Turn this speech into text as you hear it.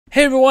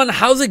Hey everyone,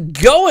 how's it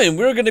going?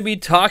 We're going to be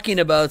talking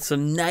about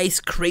some nice,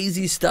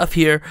 crazy stuff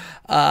here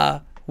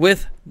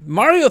with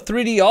Mario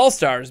 3D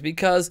All-Stars,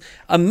 because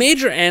a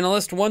major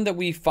analyst, one that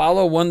we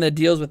follow, one that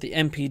deals with the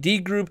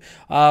MPD group,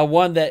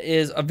 one that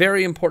is a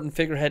very important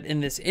figurehead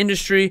in this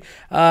industry,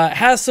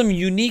 has some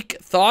unique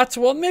thoughts.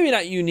 Well, maybe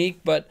not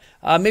unique, but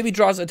maybe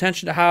draws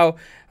attention to how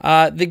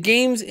the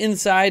games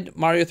inside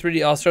Mario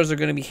 3D All-Stars are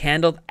going to be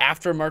handled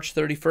after March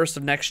 31st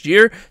of next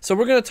year. So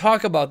we're going to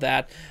talk about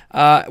that.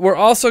 We're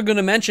also going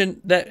to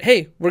mention that,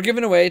 hey, we're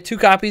giving away 2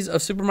 copies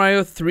of Super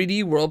Mario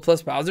 3D World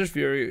plus Bowser's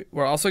Fury.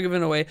 We're also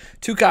giving away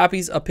 2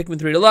 copies of Pikmin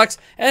 3 Deluxe,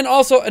 and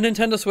also a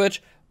Nintendo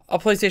Switch, a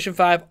PlayStation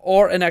 5,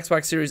 or an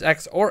Xbox Series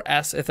X or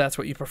S, if that's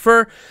what you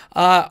prefer.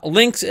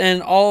 Links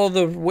and all of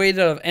the way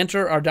to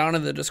enter are down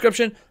in the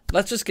description.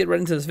 Let's just get right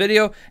into this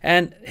video,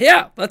 and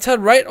yeah, let's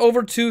head right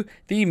over to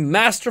the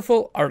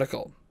masterful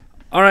article.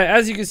 All right,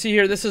 as you can see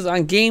here, this is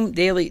on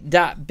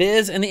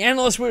GameDaily.biz, and the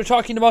analyst we were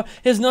talking about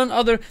is none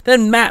other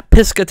than Matt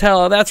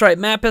Piscatella. That's right,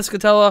 Matt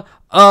Piscatella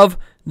of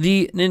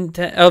the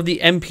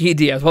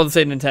MPD. I was about to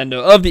say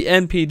Nintendo, of the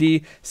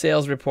MPD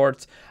sales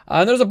reports.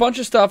 And there's a bunch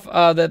of stuff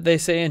that they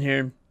say in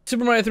here.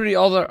 Super Mario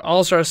 3D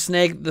All-Stars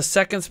snagged the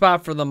 2nd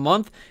spot for the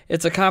month.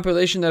 It's a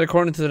compilation that,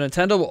 according to the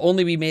Nintendo, will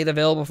only be made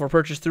available for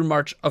purchase through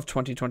March of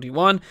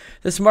 2021.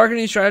 This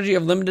marketing strategy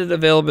of limited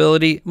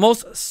availability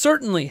most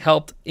certainly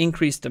helped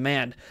increase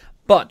demand.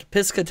 But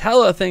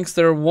Piscatella thinks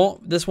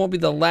this won't be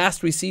the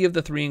last we see of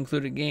the 3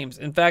 included games.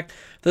 In fact,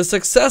 the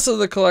success of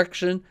the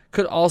collection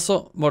could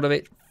also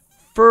motivate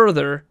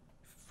further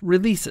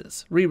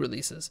re-releases.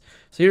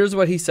 So here's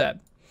what he said.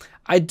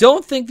 I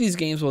don't think these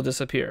games will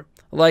disappear,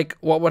 like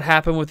what would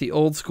happen with the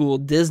old school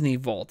Disney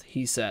Vault,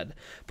 he said.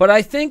 But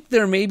I think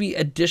there may be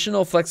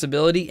additional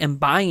flexibility and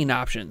buying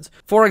options.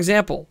 For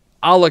example,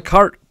 a la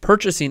carte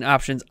purchasing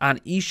options on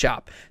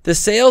eShop. The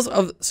sales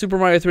of Super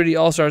Mario 3D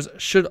All-Stars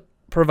should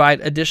provide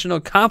additional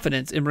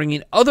confidence in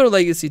bringing other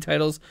legacy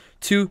titles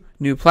to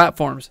new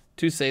platforms,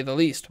 to say the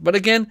least. But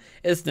again,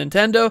 it's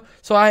Nintendo,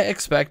 so I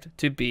expect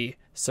to be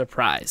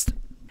surprised.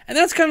 And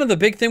that's kind of the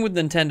big thing with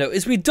Nintendo,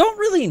 is we don't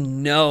really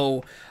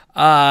know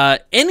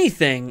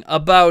anything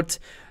about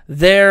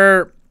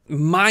their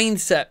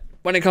mindset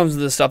when it comes to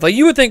this stuff. Like,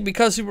 you would think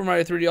because Super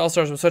Mario 3D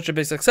All-Stars was such a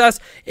big success,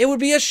 it would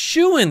be a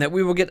shoo-in that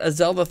we will get a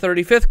Zelda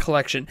 35th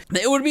collection.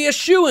 It would be a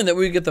shoo-in that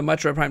we would get the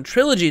Metroid Prime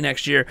trilogy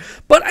next year.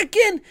 But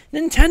again,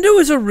 Nintendo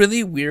is a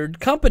really weird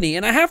company,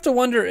 and I have to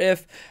wonder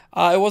if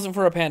it wasn't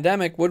for a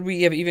pandemic, would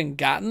we have even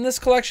gotten this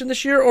collection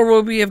this year, or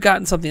would we have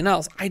gotten something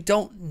else? I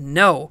don't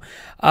know.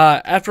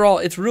 After all,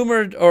 it's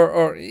rumored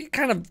or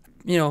kind of,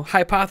 you know,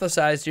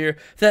 hypothesized here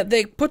that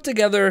they put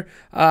together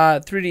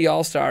 3D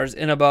All-Stars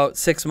in about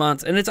 6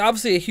 months, and it's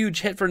obviously a huge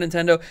hit for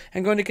Nintendo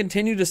and going to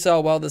continue to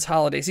sell well this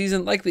holiday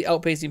season, likely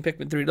outpacing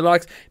Pikmin 3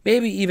 Deluxe,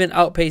 maybe even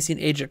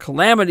outpacing Age of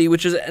Calamity,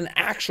 which is an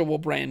actual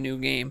brand new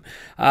game,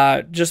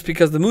 just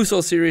because the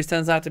Musou series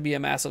tends not to be a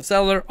massive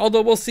seller,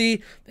 although we'll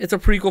see. It's a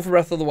prequel for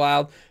Breath of the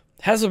Wild,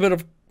 has a bit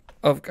of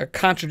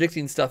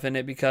contradicting stuff in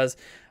it, because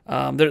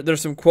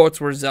there's some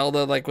quotes where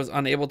Zelda was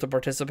unable to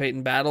participate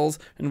in battles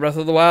in Breath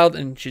of the Wild,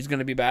 and she's going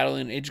to be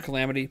battling Age of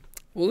Calamity.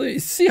 We'll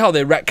see how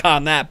they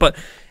retcon that, but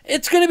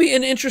it's going to be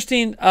an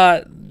interesting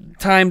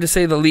time, to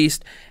say the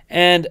least.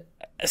 And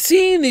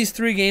seeing these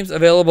 3 games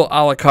available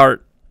a la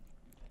carte,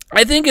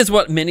 I think, is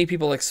what many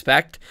people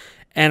expect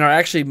and are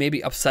actually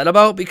maybe upset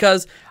about,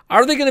 because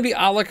are they going to be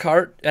a la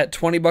carte at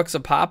 $20 a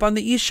pop on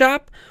the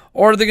eShop,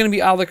 or are they going to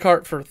be a la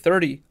carte for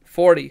 $30,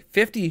 $40,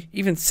 $50,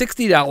 even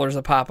 $60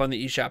 a pop on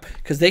the eShop?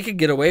 Because they could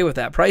get away with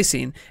that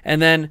pricing.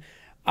 And then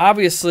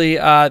obviously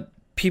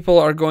people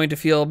are going to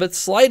feel a bit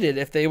slighted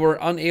if they were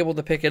unable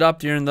to pick it up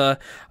during the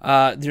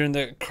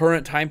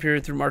current time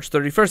period through March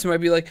 31st. It might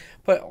be like,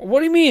 but what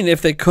do you mean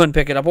if they couldn't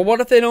pick it up? Well, what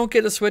if they don't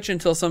get a Switch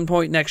until some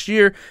point next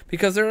year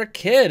because they're a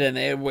kid and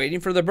they're waiting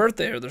for their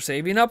birthday, or they're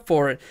saving up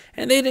for it,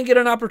 and they didn't get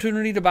an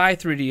opportunity to buy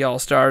 3D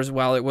All-Stars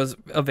while it was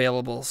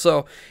available?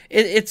 So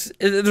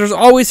there's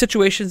always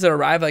situations that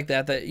arrive like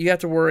that you have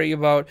to worry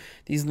about,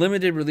 these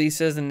limited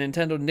releases and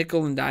Nintendo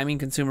nickel and diming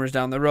consumers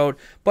down the road.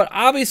 But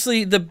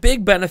obviously the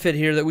big benefit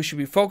here that we should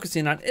be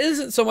focusing on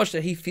isn't so much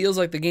that he feels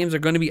like the games are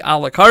going to be a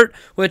la carte,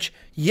 which,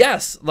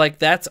 yes,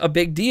 that's a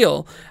big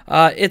deal.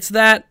 It's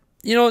that,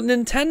 you know,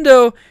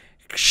 Nintendo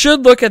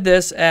should look at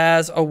this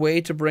as a way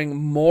to bring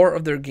more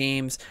of their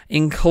games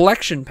in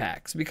collection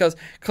packs, because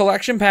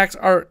collection packs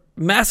are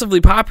massively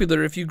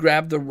popular if you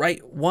grab the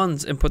right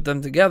ones and put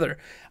them together.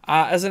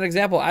 As an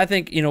example, I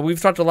think, you know,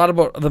 we've talked a lot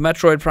about the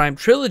Metroid Prime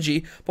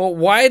trilogy, but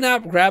why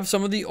not grab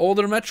some of the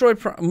older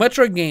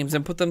Metroid games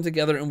and put them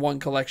together in one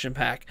collection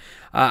pack?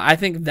 I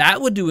think that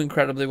would do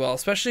incredibly well,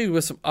 especially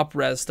with some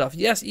up-res stuff.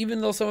 Yes,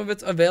 even though some of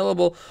it's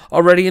available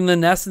already in the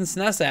NES and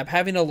SNES app,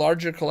 having a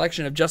larger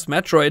collection of just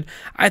Metroid,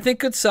 I think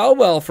could sell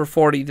well for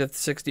 $40 to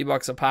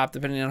 $60 a pop,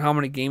 depending on how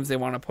many games they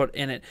want to put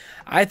in it.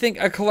 I think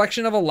a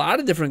collection of a lot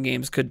of different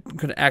games could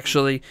actually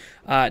actually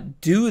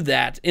do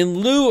that. In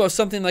lieu of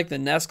something like the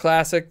NES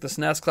Classic, the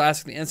SNES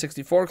Classic, the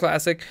N64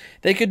 Classic,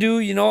 they could do,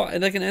 you know,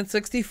 like an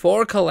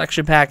N64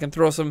 collection pack and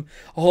throw a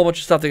whole bunch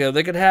of stuff together.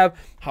 They could have,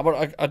 how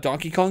about a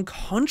Donkey Kong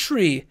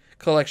Country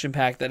collection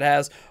pack that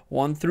has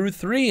 1 through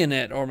 3 in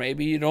it, or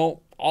maybe, you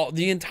know,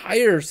 the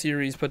entire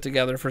series put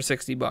together for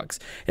 $60.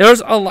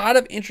 There's a lot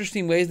of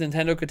interesting ways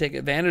Nintendo could take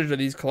advantage of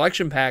these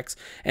collection packs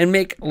and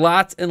make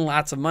lots and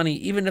lots of money,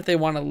 even if they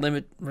want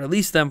to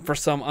release them for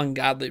some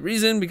ungodly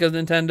reason, because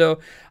Nintendo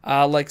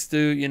likes to,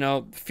 you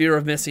know, fear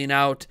of missing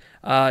out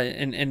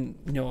and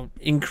you know,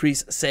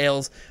 increase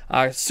sales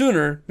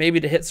sooner, maybe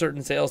to hit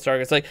certain sales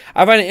targets. Like,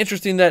 I find it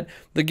interesting that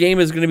the game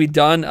is going to be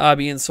done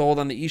being sold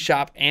on the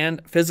eShop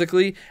and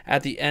physically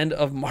at the end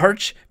of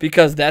March,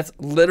 because that's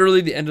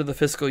literally the end of the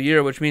fiscal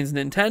year, which means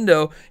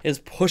Nintendo is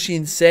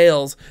pushing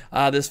sales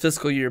this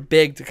fiscal year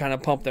big to kind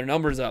of pump their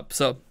numbers up.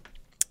 So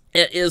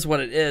it is what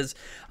it is.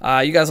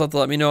 You guys have to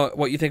let me know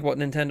what you think about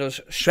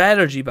Nintendo's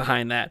strategy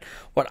behind that.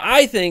 What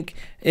I think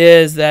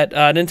is that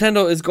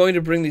Nintendo is going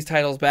to bring these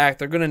titles back.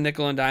 They're going to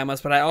nickel and dime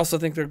us, but I also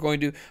think they're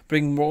going to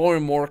bring more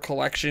and more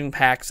collection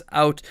packs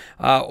out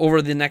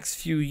over the next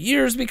few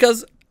years,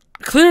 because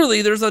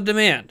clearly there's a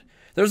demand.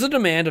 There's a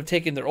demand of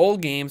taking their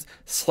old games,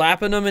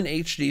 slapping them in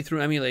HD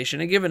through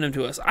emulation, and giving them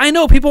to us. I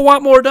know people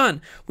want more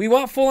done. We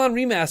want full-on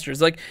remasters.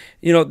 Like,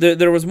 you know,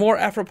 there was more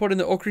effort put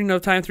into Ocarina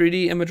of Time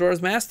 3D and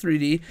Majora's Mask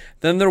 3D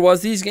than there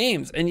was these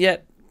games, and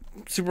yet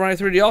Super Mario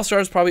 3D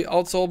All-Stars probably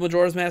outsold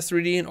Majora's Mask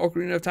 3D and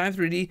Ocarina of Time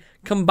 3D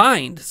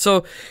combined.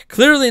 So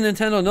clearly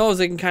Nintendo knows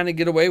they can kind of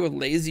get away with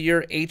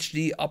lazier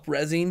HD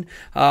up-resing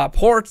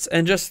ports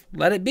and just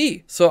let it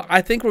be. So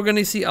I think we're going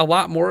to see a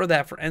lot more of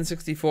that for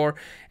N64,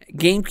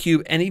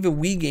 GameCube, and even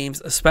Wii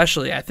games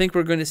especially. I think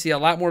we're going to see a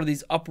lot more of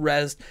these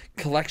up-res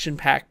collection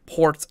pack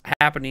ports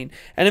happening.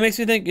 And it makes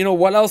me think, you know,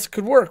 what else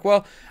could work?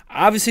 Well,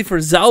 obviously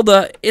for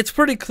Zelda, it's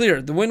pretty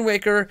clear. The Wind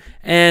Waker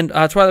and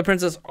Twilight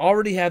Princess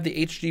already have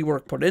the HD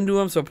work put into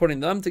them, so putting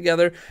them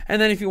together. And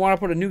then if you want to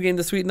put a new game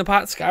to sweeten the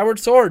pot, Skyward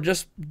Sword,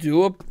 just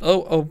do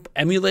a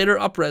emulator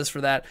up-res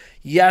for that.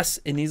 Yes,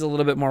 it needs a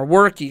little bit more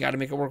work. You got to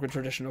make it work with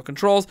traditional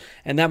controls,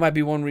 and that might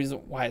be one reason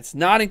why it's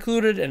not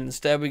included, and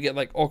instead we get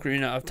like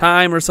Ocarina of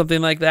Time or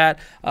something like that,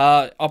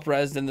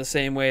 up-resed in the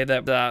same way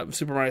that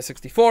Super Mario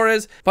 64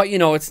 is. But, you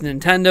know, it's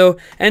Nintendo,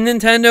 and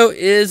Nintendo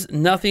is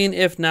nothing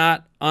if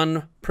not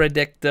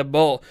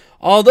unpredictable.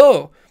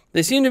 Although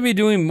they seem to be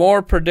doing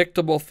more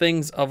predictable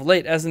things of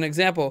late. As an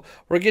example,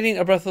 we're getting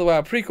a Breath of the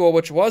Wild prequel,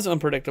 which was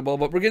unpredictable,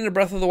 but we're getting a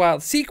Breath of the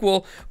Wild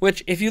sequel,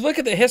 which, if you look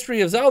at the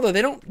history of Zelda,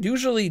 they don't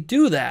usually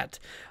do that.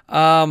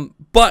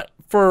 But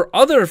for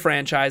other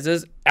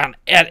franchises,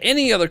 at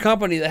any other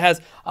company that has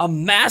a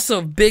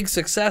massive, big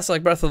success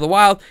like Breath of the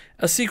Wild,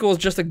 a sequel is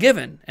just a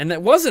given. And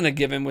that wasn't a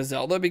given with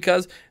Zelda,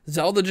 because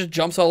Zelda just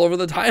jumps all over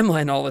the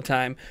timeline all the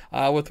time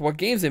with what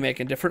games they make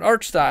in different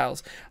art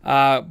styles.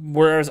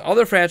 Whereas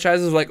other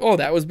franchises are like, oh,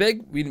 that was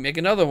big, we make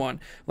another one.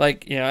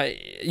 Like, you know,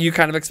 you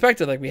kind of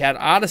expected. Like, we had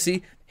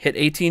Odyssey hit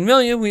 18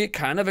 million. We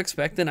kind of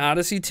expect an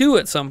Odyssey 2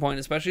 at some point,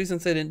 especially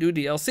since they didn't do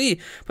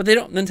DLC. But they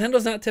don't.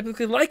 Nintendo's not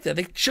typically like that.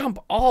 They jump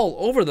all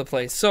over the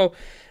place. So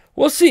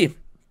we'll see.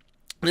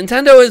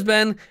 Nintendo has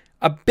been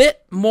a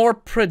bit more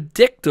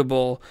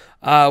predictable,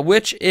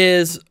 which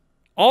is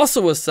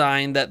also a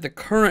sign that the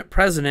current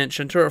president,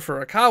 Shintaro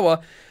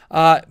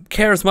Furukawa,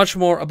 cares much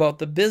more about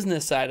the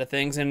business side of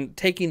things and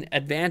taking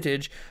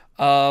advantage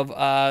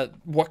of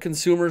what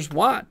consumers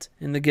want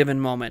in the given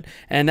moment.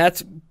 And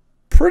that's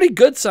pretty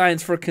good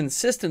signs for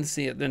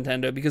consistency at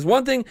Nintendo, because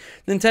one thing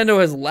Nintendo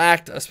has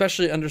lacked,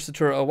 especially under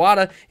Satoru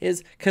Iwata,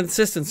 is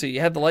consistency. You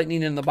had the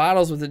lightning in the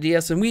bottles with the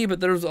DS and Wii, but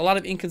there was a lot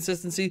of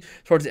inconsistency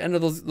towards the end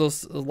of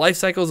those life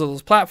cycles of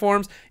those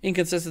platforms,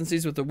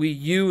 inconsistencies with the Wii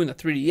U and the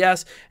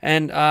 3DS,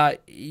 and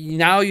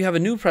now you have a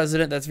new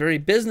president that's very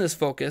business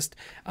focused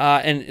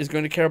and is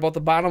going to care about the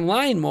bottom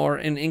line more,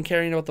 and in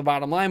caring about the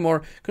bottom line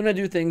more, going to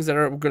do things that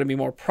are going to be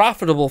more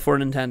profitable for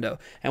Nintendo.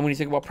 And when you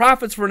think about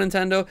profits for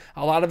Nintendo,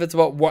 a lot of it's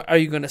about what are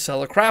you going to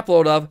sell a crap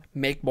load of,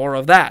 make more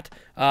of that.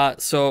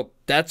 So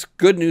that's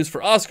good news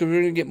for us, because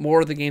we're going to get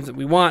more of the games that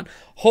we want,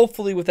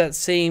 hopefully with that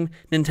same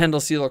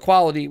Nintendo seal of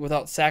quality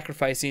without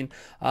sacrificing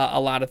a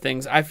lot of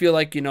things. I feel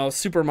like, you know,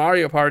 Super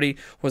Mario Party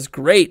was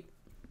great,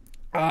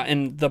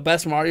 and the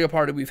best Mario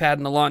Party we've had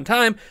in a long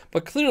time,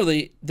 but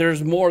clearly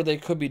there's more they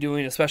could be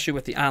doing, especially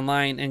with the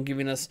online and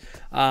giving us,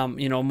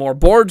 you know, more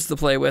boards to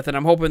play with. And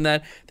I'm hoping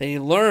that they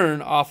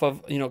learn off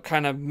of, you know,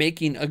 kind of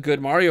making a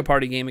good Mario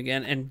Party game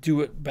again and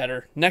do it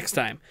better next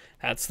time.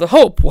 That's the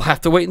hope. We'll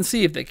have to wait and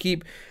see. If they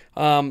keep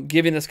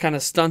giving us kind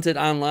of stunted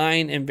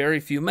online and very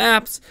few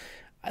maps,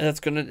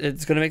 it's gonna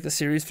make the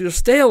series feel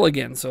stale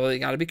again. So they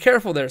got to be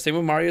careful there. Same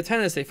with Mario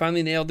Tennis. They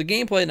finally nailed the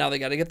gameplay. Now they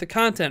got to get the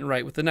content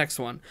right with the next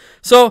one.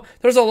 So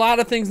there's a lot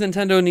of things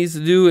Nintendo needs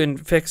to do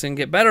and fix and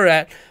get better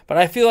at, but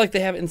I feel like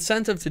they have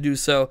incentive to do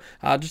so.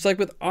 Just like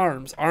with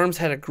ARMS. ARMS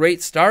had a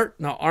great start.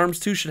 Now ARMS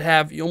 2 should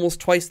have almost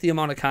twice the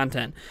amount of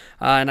content,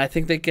 and I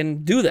think they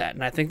can do that,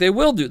 and I think they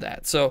will do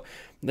that. So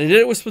They did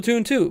it with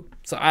Splatoon 2.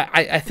 So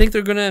I think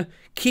they're going to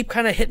keep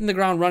kind of hitting the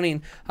ground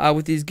running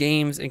with these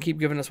games and keep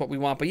giving us what we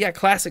want. But yeah,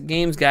 classic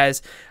games,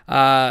 guys.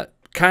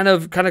 Kind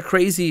of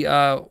crazy. You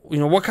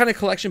know, what kind of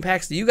collection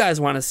packs do you guys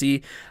want to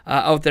see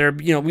out there?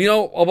 You know, we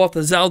know about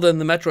the Zelda and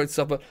the Metroid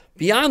stuff, but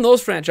beyond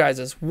those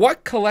franchises,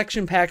 what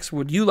collection packs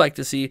would you like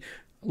to see?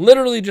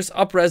 Literally just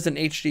up-res in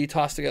HD,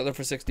 tossed together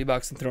for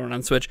 $60 and thrown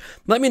on Switch.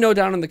 Let me know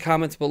down in the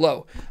comments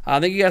below.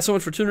 Thank you guys so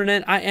much for tuning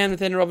in. I am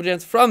Nathaniel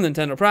Rebelgents from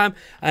Nintendo Prime.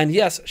 And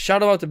yes,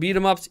 shout out to Beat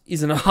 'em Ups.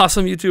 He's an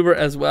awesome YouTuber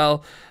as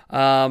well.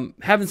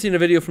 Haven't seen a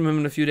video from him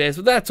in a few days,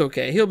 but that's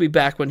okay. He'll be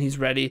back when he's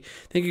ready.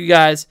 Thank you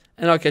guys,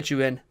 and I'll catch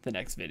you in the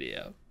next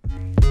video.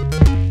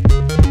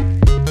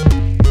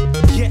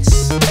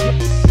 Yes.